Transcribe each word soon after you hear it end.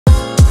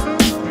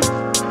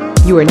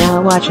You are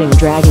now watching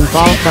Dragon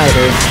Ball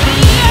FighterZ.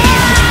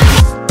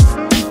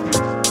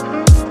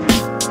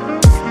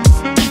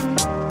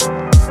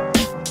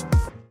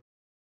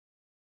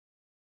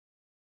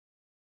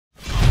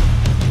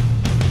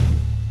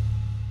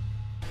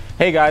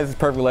 Hey guys, it's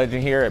Perfect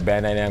Legend here at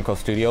BandaiNamco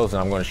Studios,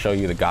 and I'm going to show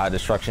you the God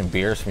Destruction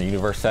Beerus from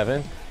Universe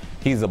 7.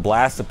 He's a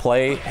blast to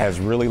play, has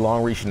really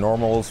long reach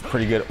normals,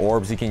 pretty good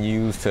orbs he can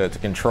use to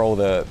control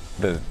the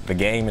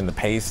game and the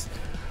pace.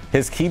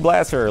 His key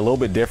blasts are a little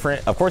bit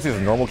different. Of course, he has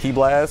a normal key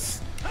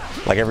blast,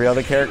 like every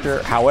other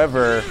character.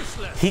 However,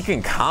 he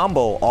can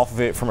combo off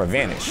of it from a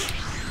vanish.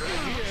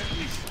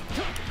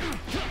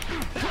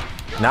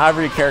 Not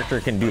every character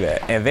can do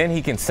that. And then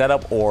he can set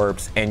up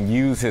orbs and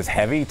use his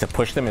heavy to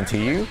push them into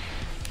you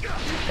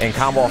and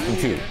combo off them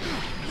too.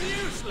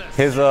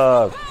 His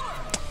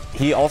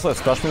he also has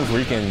special moves where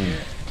he can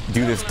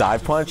do this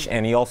dive punch,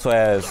 and he also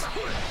has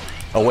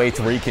a way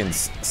to where he can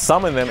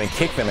summon them and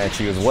kick them at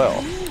you as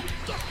well.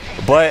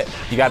 But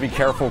you gotta be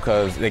careful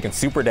because they can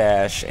super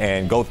dash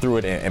and go through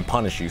it and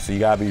punish you. So you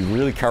gotta be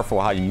really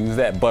careful how you use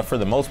that. But for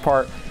the most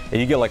part, if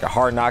you get like a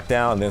hard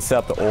knockdown and then set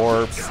up the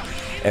orbs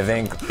and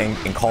then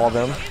and call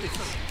them,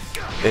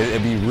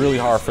 it'd be really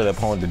hard for the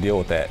opponent to deal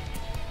with that.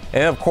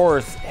 And of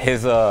course,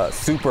 his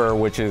super,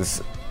 which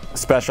is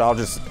special, I'll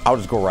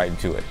just go right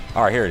into it.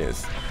 All right, here it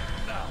is.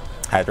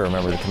 I had to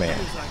remember the command.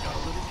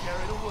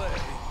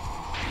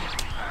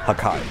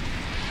 Heyyy.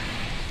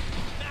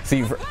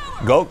 See,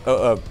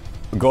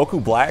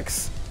 Goku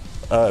Blacks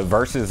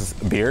versus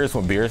Beerus,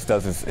 when Beerus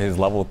does his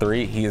level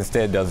 3, he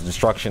instead does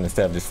destruction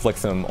instead of just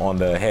flicks him on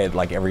the head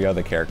like every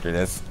other character.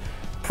 That's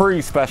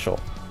pretty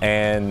special,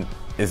 and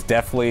it's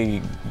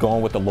definitely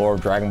going with the lore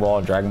of Dragon Ball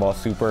and Dragon Ball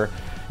Super.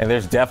 And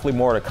there's definitely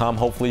more to come.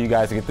 Hopefully you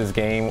guys get this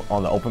game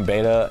on the open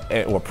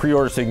beta, or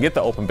pre-order so you can get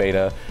the open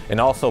beta, and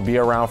also be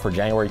around for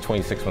January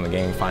 26th when the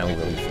game finally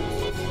releases.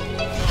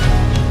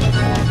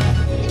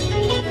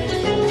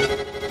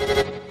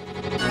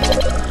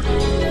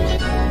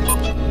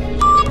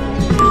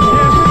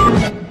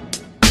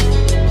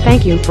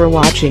 Thank you for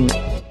watching.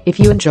 If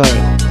you enjoyed,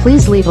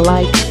 please leave a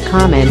like,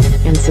 comment,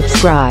 and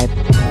subscribe.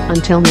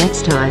 Until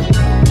next time,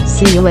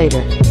 see you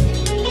later.